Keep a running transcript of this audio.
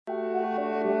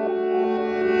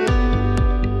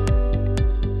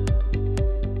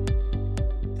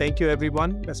Thank you,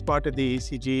 everyone. As part of the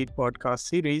ECG podcast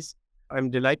series, I'm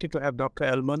delighted to have Dr.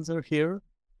 Almanzar here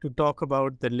to talk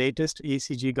about the latest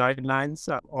ECG guidelines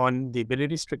on the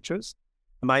biliary strictures.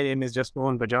 My name is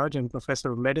Jasmohan Bajaj. I'm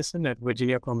Professor of Medicine at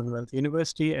Virginia Commonwealth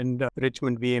University and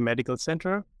Richmond VA Medical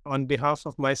Center. On behalf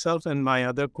of myself and my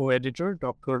other co-editor,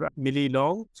 Dr. Millie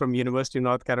Long from University of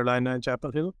North Carolina,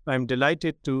 Chapel Hill, I'm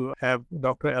delighted to have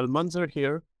Dr. Almanzar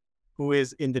here, who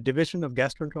is in the Division of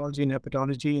Gastroenterology and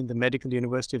Hepatology in the Medical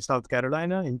University of South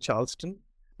Carolina in Charleston.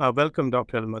 Welcome,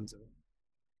 Dr. Almanzar.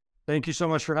 Thank you so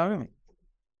much for having me.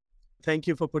 Thank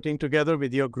you for putting together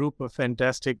with your group a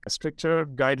fantastic stricture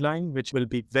guideline, which will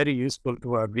be very useful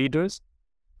to our readers.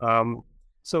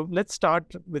 So let's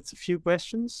start with a few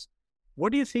questions.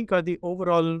 What do you think are the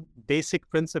overall basic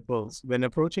principles when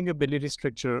approaching a biliary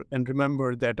stricture? And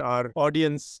remember that our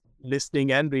audience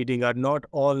listening and reading are not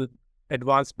all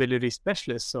advanced biliary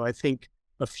specialists. So I think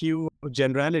a few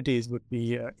generalities would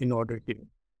be in order here.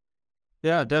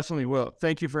 Yeah, definitely will.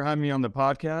 Thank you for having me on the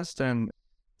podcast. And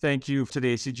thank you to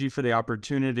the ACG for the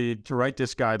opportunity to write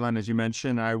this guideline. As you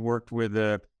mentioned, I worked with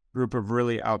a group of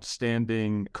really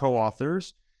outstanding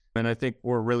co-authors, and I think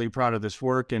we're really proud of this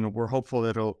work, and we're hopeful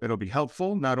that it'll be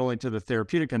helpful, not only to the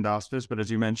therapeutic endoscopist, but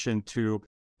as you mentioned, to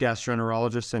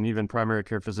gastroenterologists and even primary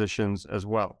care physicians as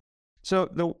well. So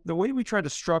the way we tried to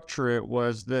structure it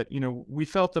was that, we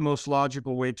felt the most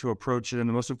logical way to approach it and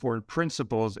the most important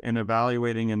principles in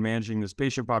evaluating and managing this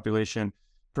patient population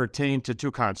pertain to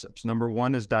two concepts. Number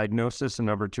one is diagnosis, and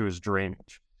number two is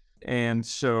drainage. And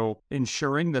so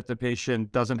ensuring that the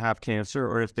patient doesn't have cancer,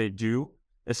 or if they do,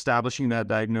 establishing that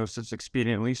diagnosis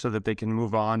expediently so that they can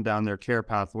move on down their care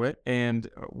pathway. And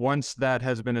once that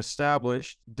has been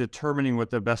established, determining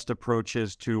what the best approach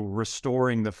is to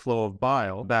restoring the flow of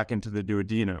bile back into the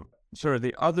duodenum. Sort of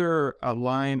the other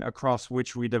line across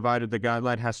which we divided the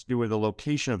guideline has to do with the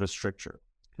location of the stricture,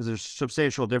 because there's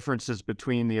substantial differences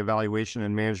between the evaluation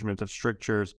and management of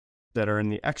strictures that are in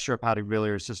the extrahepatic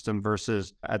biliary system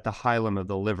versus at the hilum of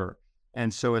the liver.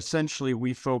 And so essentially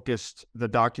we focused the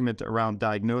document around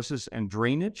diagnosis and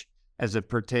drainage as it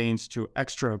pertains to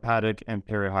extrahepatic and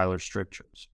perihilar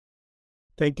strictures.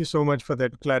 Thank you so much for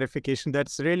that clarification.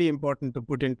 That's really important to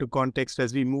put into context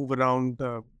as we move around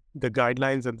the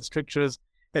guidelines and the strictures.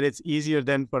 And it's easier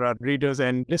then for our readers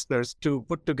and listeners to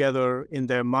put together in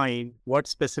their mind what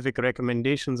specific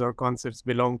recommendations or concepts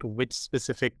belong to which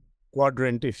specific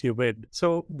quadrant, if you would.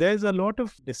 So there's a lot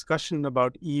of discussion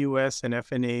about EUS and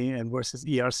FNA and versus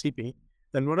ERCP.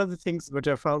 Then one of the things which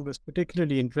I found was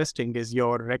particularly interesting is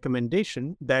your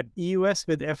recommendation that EUS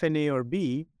with FNA or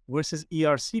B versus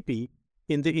ERCP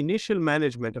in the initial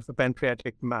management of a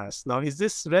pancreatic mass. Now, is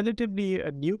this relatively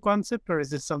a new concept, or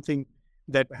is this something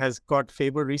that has got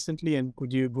favor recently, and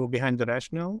could you go behind the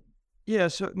rationale? Yeah,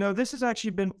 so no, this has actually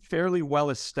been fairly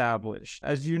well established.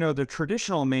 As you know, the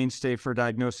traditional mainstay for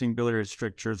diagnosing biliary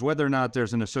strictures, whether or not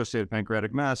there's an associated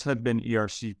pancreatic mass, had been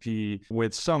ERCP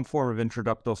with some form of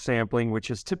intraductal sampling,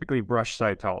 which is typically brush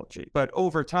cytology. But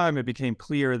over time, it became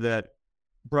clear that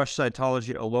brush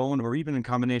cytology alone, or even in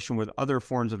combination with other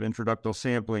forms of intraductal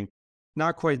sampling,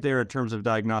 not quite there in terms of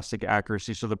diagnostic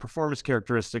accuracy. So the performance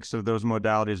characteristics of those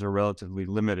modalities are relatively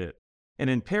limited. And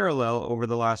in parallel, over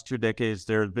the last 2 decades,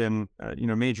 there have been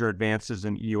major advances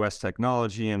in EUS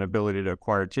technology and ability to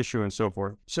acquire tissue and so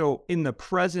forth. So in the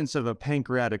presence of a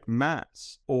pancreatic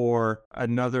mass or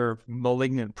another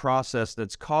malignant process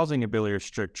that's causing a biliary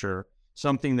stricture,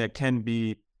 something that can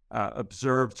be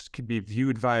observed, can be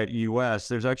viewed via EUS,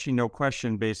 there's actually no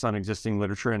question based on existing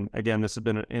literature, and again, this has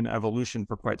been in evolution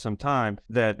for quite some time,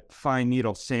 that fine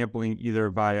needle sampling either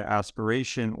via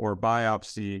aspiration or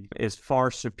biopsy is far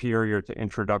superior to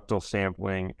intraductal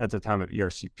sampling at the time of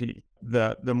ERCP.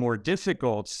 The more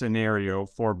difficult scenario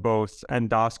for both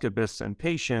endoscopists and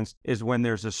patients is when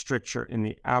there's a stricture in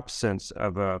the absence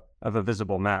of a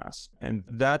visible mass. And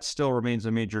that still remains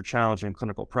a major challenge in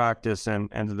clinical practice.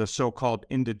 And the so-called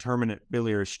indeterminate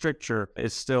biliary stricture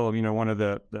is still, one of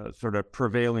the sort of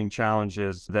prevailing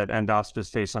challenges that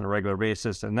endoscopists face on a regular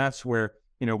basis. And that's where,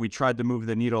 we tried to move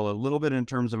the needle a little bit in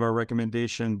terms of our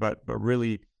recommendation, but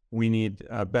really we need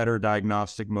better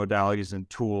diagnostic modalities and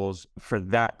tools for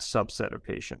that subset of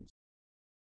patients.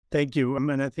 Thank you.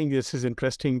 I think this is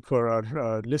interesting for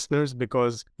our listeners,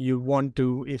 because you want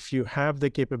to, if you have the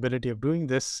capability of doing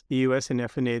this, EUS and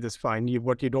FNA, that's fine.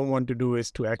 What you don't want to do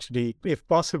is to actually, if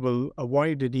possible,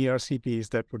 avoid the ERCP, is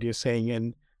that what you're saying,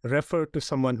 and refer to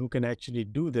someone who can actually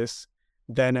do this,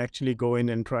 then actually go in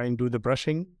and try and do the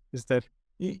brushing. Is that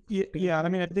Yeah, I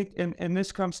mean, I think, and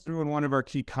this comes through in one of our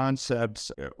key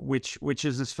concepts, which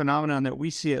is this phenomenon that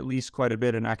we see at least quite a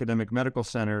bit in academic medical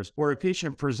centers, where a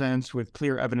patient presents with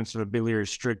clear evidence of a biliary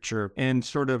stricture. And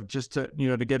sort of just to,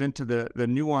 to get into the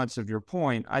nuance of your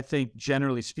point, I think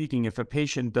generally speaking, if a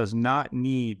patient does not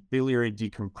need biliary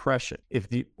decompression, if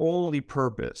the only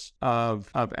purpose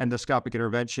of endoscopic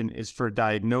intervention is for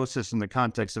diagnosis in the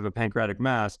context of a pancreatic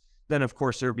mass, then of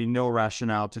course there would be no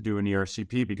rationale to do an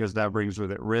ERCP because that brings with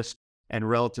it risk and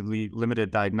relatively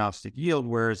limited diagnostic yield,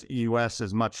 whereas EUS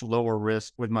is much lower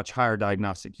risk with much higher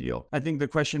diagnostic yield. I think the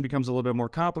question becomes a little bit more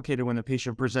complicated when the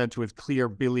patient presents with clear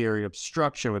biliary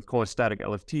obstruction with cholestatic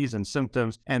LFTs and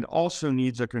symptoms and also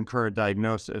needs a concurrent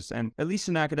diagnosis. And at least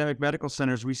in academic medical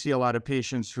centers, we see a lot of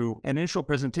patients who, initial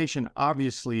presentation,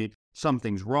 obviously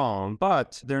something's wrong,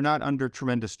 but they're not under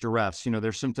tremendous duress.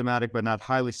 They're symptomatic, but not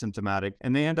highly symptomatic.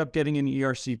 And they end up getting an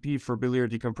ERCP for biliary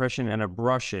decompression and a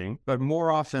brushing. But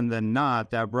more often than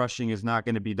not, that brushing is not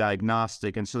going to be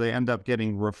diagnostic. And so they end up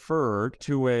getting referred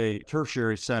to a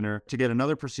tertiary center to get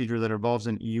another procedure that involves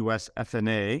an EUS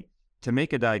FNA to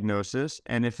make a diagnosis.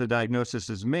 And if the diagnosis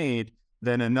is made,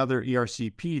 then another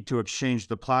ERCP to exchange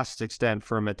the plastic stent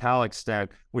for a metallic stent,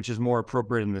 which is more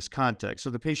appropriate in this context. So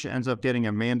the patient ends up getting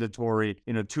a mandatory,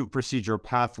 two-procedure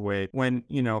pathway when,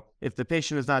 if the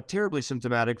patient is not terribly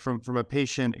symptomatic from a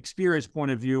patient experience point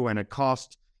of view and a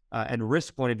cost and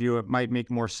risk point of view, it might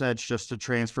make more sense just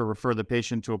to refer the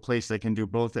patient to a place that can do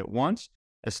both at once,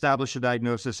 establish a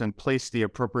diagnosis, and place the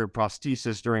appropriate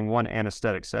prosthesis during one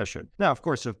anesthetic session. Now, of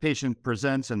course, if a patient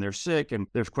presents and they're sick and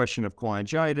there's question of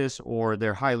cholangitis or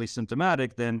they're highly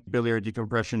symptomatic, then biliary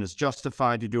decompression is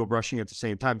justified. You do a brushing at the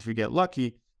same time. If you get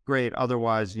lucky, great.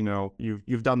 Otherwise,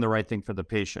 you've done the right thing for the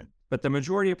patient. But the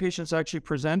majority of patients actually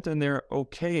present and they're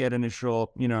okay at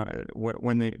initial,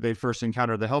 when they first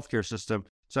encounter the healthcare system.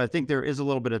 So I think there is a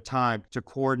little bit of time to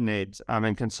coordinate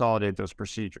and consolidate those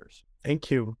procedures.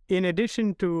 Thank you. In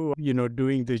addition to,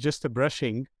 doing just the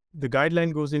brushing, the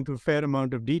guideline goes into a fair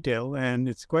amount of detail and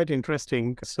it's quite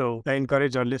interesting. So I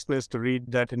encourage our listeners to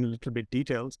read that in a little bit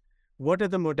details. What are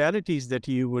the modalities that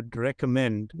you would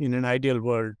recommend in an ideal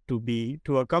world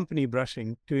to accompany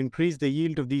brushing to increase the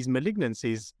yield of these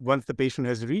malignancies once the patient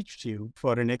has reached you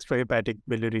for an extrahepatic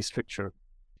biliary stricture?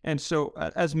 And so,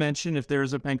 as mentioned, if there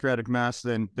is a pancreatic mass,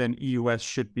 then EUS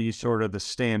should be sort of the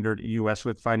standard. EUS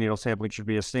with fine needle sampling should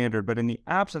be a standard. But in the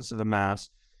absence of the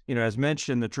mass, as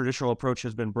mentioned, the traditional approach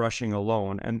has been brushing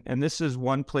alone. And this is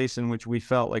one place in which we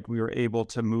felt like we were able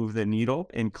to move the needle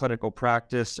in clinical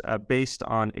practice based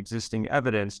on existing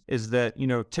evidence, is that,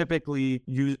 typically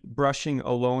brushing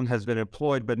alone has been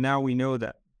employed, but now we know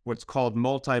that what's called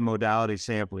multimodality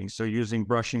sampling. So using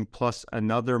brushing plus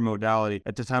another modality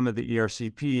at the time of the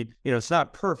ERCP, it's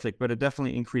not perfect, but it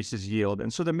definitely increases yield.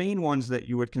 And so the main ones that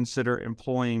you would consider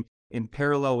employing in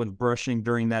parallel with brushing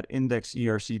during that index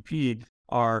ERCP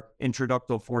are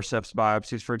intraductal forceps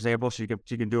biopsies, for example. So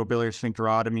you can do a biliary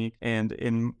sphincterotomy, and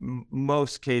in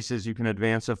most cases, you can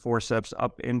advance a forceps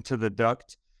up into the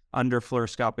duct under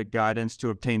fluoroscopic guidance to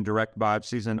obtain direct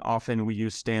biopsies. And often we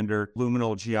use standard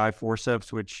luminal GI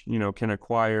forceps, which, can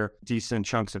acquire decent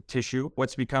chunks of tissue.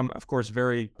 What's become, of course,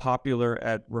 very popular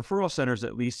at referral centers,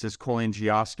 at least, is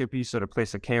cholangioscopy. So to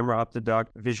place a camera up the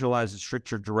duct, visualize the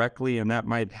stricture directly, and that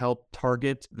might help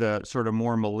target the sort of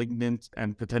more malignant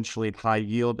and potentially high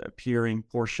yield appearing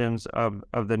portions of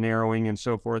the narrowing and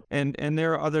so forth. And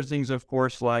there are other things, of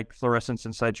course, like fluorescence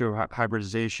in situ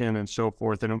hybridization and so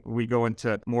forth. And we go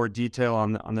into more detail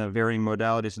on the varying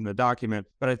modalities in the document.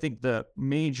 But I think the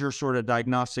major sort of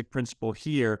diagnostic principle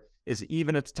here is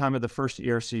even at the time of the first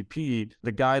ERCP,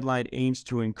 the guideline aims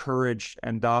to encourage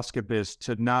endoscopists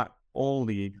to not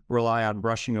only rely on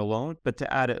brushing alone, but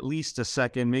to add at least a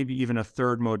second, maybe even a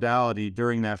third modality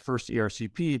during that first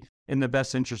ERCP in the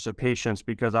best interest of patients,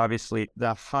 because obviously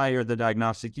the higher the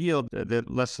diagnostic yield, the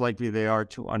less likely they are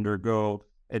to undergo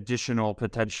additional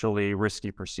potentially risky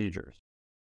procedures.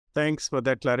 Thanks for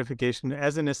that clarification.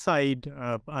 As an aside,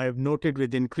 I have noted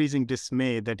with increasing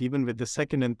dismay that even with the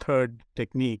second and third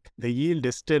technique, the yield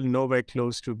is still nowhere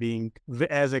close to being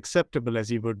as acceptable as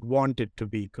you would want it to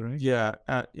be, correct? Yeah,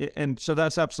 and so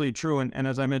that's absolutely true. And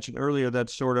as I mentioned earlier,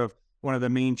 that's sort of one of the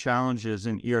main challenges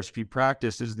in ERCP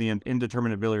practice is the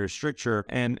indeterminate biliary stricture.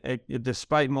 And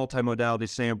despite multimodality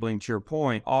sampling, to your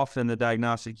point, often the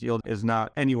diagnostic yield is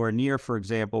not anywhere near, for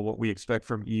example, what we expect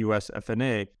from EUS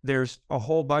FNA. There's a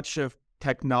whole bunch of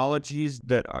technologies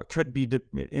that could be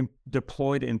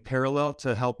deployed in parallel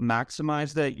to help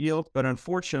maximize that yield. But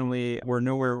unfortunately, we're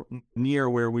nowhere near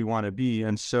where we want to be.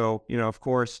 And so, of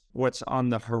course, what's on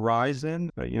the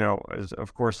horizon, is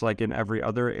of course, like in every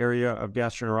other area of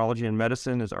gastroenterology and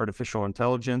medicine, is artificial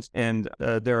intelligence. And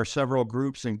there are several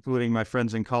groups, including my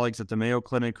friends and colleagues at the Mayo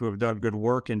Clinic, who have done good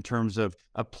work in terms of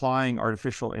applying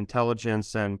artificial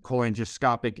intelligence and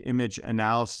cholangioscopic image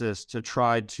analysis to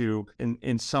try to,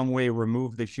 in some way,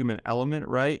 remove the human element,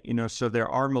 right? So there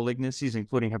are malignancies,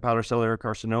 including hepatocellular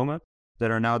carcinoma,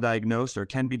 that are now diagnosed or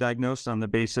can be diagnosed on the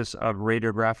basis of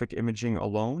radiographic imaging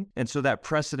alone. And so that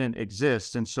precedent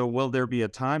exists. And so will there be a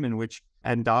time in which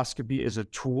endoscopy is a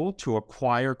tool to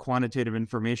acquire quantitative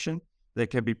information that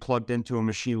can be plugged into a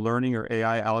machine learning or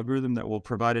AI algorithm that will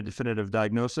provide a definitive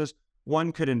diagnosis?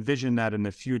 One could envision that in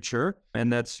the future,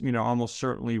 and that's, almost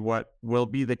certainly what will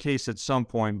be the case at some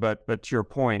point. But to your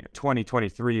point,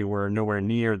 2023, we're nowhere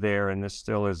near there, and this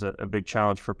still is a big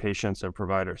challenge for patients and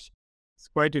providers. It's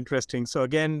quite interesting. So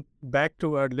again, back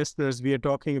to our listeners, we are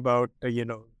talking about,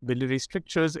 biliary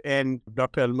strictures, and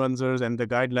Dr. Almanzar's and the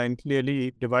guideline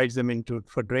clearly divides them into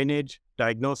for drainage,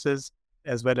 diagnosis,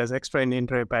 as well as extra and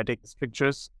intrahepatic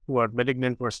strictures who are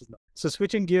malignant versus not. So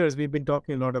switching gears, we've been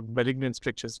talking a lot of malignant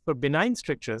strictures. For benign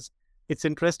strictures, it's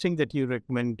interesting that you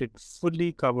recommended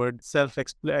fully covered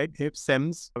self-explanatory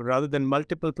SEMS rather than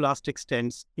multiple plastic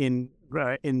stents in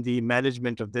the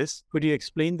management of this. Could you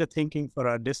explain the thinking for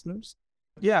our listeners?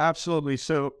 Yeah, absolutely.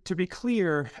 So to be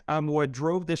clear, what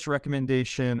drove this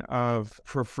recommendation of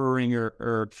preferring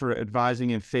or sort of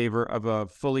advising in favor of a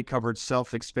fully covered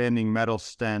self-expanding metal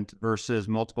stent versus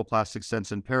multiple plastic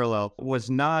stents in parallel was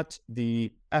not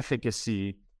the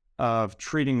efficacy of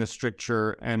treating the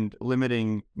stricture and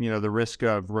limiting, the risk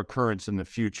of recurrence in the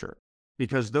future,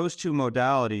 because those two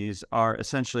modalities are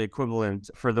essentially equivalent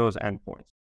for those endpoints.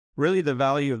 Really, the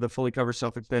value of the fully covered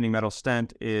self-expanding metal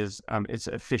stent is its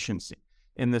efficiency,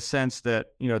 in the sense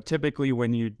that, typically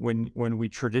when we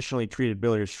traditionally treated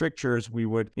biliary strictures, we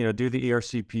would, do the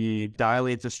ERCP,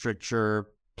 dilate the stricture,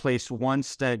 place one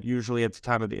stent usually at the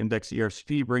time of the index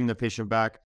ERCP, bring the patient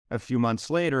back a few months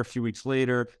later, a few weeks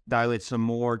later, dilate some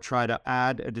more, try to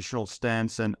add additional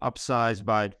stents and upsize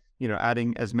by,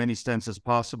 adding as many stents as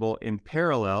possible in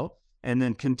parallel, and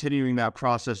then continuing that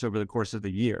process over the course of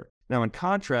the year. Now, in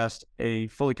contrast, a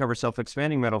fully covered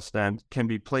self-expanding metal stent can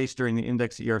be placed during the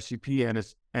index ERCP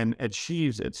and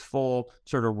achieves its full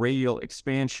sort of radial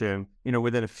expansion,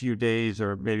 within a few days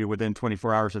or maybe within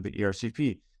 24 hours of the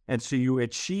ERCP. And so you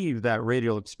achieve that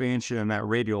radial expansion and that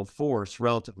radial force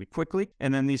relatively quickly.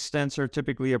 And then these stents are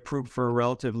typically approved for a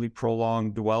relatively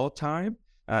prolonged dwell time,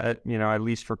 at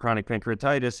least for chronic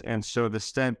pancreatitis. And so the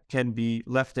stent can be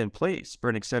left in place for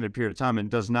an extended period of time and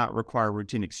does not require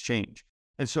routine exchange.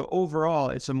 And so overall,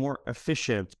 it's a more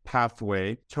efficient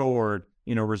pathway toward,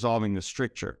 resolving the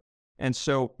stricture. And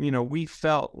so, we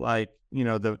felt like,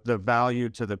 the value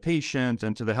to the patient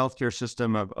and to the healthcare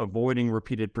system of avoiding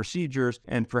repeated procedures,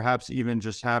 and perhaps even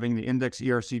just having the index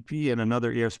ERCP and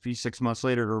another ERCP 6 months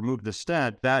later to remove the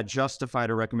stent, that justified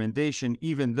a recommendation,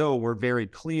 even though we're very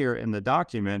clear in the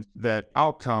document that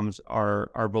outcomes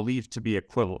are believed to be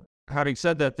equivalent. Having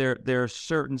said that, there are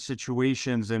certain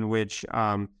situations in which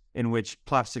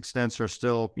plastic stents are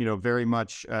still, very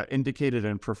much indicated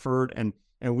and preferred, and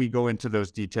we go into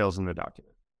those details in the document.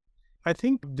 I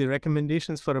think the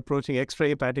recommendations for approaching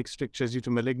extrahepatic strictures due to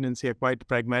malignancy are quite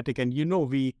pragmatic, and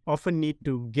we often need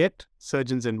to get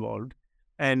surgeons involved,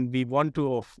 and we want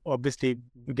to obviously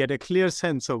get a clear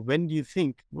sense of when do you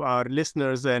think our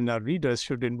listeners and our readers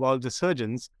should involve the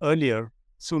surgeons earlier,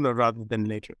 sooner rather than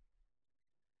later.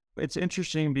 It's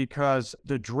interesting because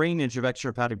the drainage of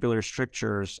extrahepatic biliary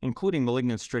strictures, including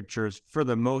malignant strictures, for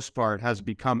the most part has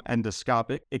become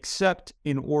endoscopic, except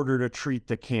in order to treat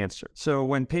the cancer. So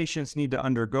when patients need to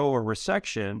undergo a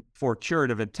resection for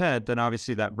curative intent, then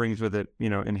obviously that brings with it,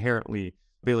 inherently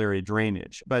biliary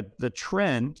drainage. But the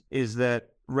trend is that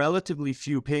relatively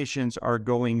few patients are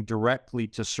going directly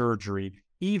to surgery,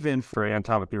 even for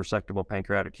anatomically resectable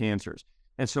pancreatic cancers.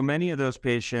 And so many of those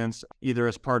patients, either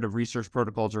as part of research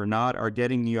protocols or not, are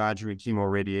getting neoadjuvant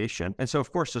chemoradiation. And so,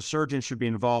 of course, the surgeon should be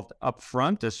involved up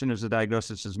front as soon as the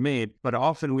diagnosis is made. But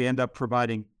often we end up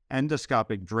providing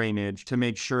endoscopic drainage to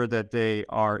make sure that they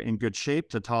are in good shape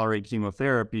to tolerate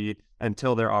chemotherapy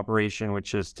until their operation,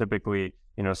 which is typically,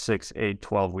 6, 8,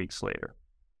 12 weeks later.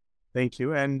 Thank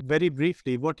you. And very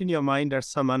briefly, what in your mind are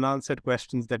some unanswered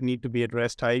questions that need to be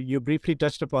addressed? You briefly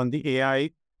touched upon the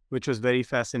AI, which was very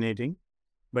fascinating.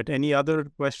 But any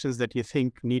other questions that you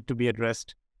think need to be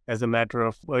addressed as a matter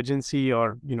of urgency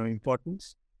or,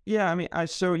 importance? Yeah, I mean,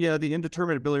 the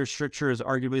indeterminate biliary stricture is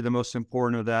arguably the most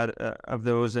important of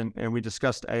those, and we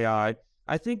discussed AI.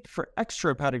 I think for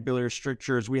extrahepatic biliary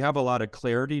strictures, we have a lot of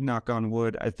clarity, knock on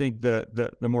wood. I think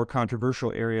the more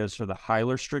controversial areas are the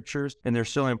hilar strictures, and there's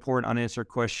still important unanswered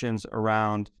questions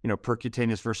around,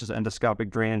 percutaneous versus endoscopic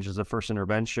drainage as a first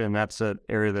intervention. That's an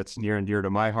area that's near and dear to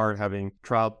my heart, having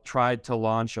tried to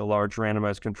launch a large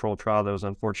randomized controlled trial that was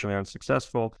unfortunately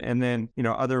unsuccessful. And then,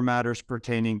 other matters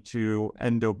pertaining to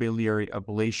endobiliary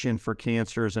ablation for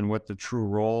cancers and what the true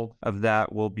role of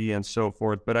that will be and so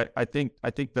forth. But I think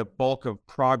the bulk of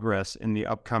progress in the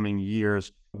upcoming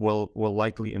years will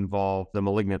likely involve the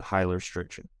malignant hilar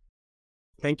stricture.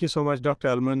 Thank you so much, Dr.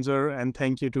 Almanzar, and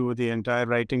thank you to the entire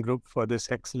writing group for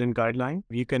this excellent guideline.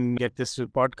 You can get this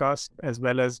podcast as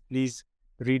well as please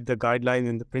read the guideline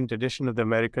in the print edition of the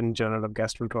American Journal of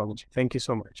Gastroenterology. Thank you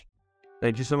so much.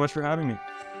 Thank you so much for having me.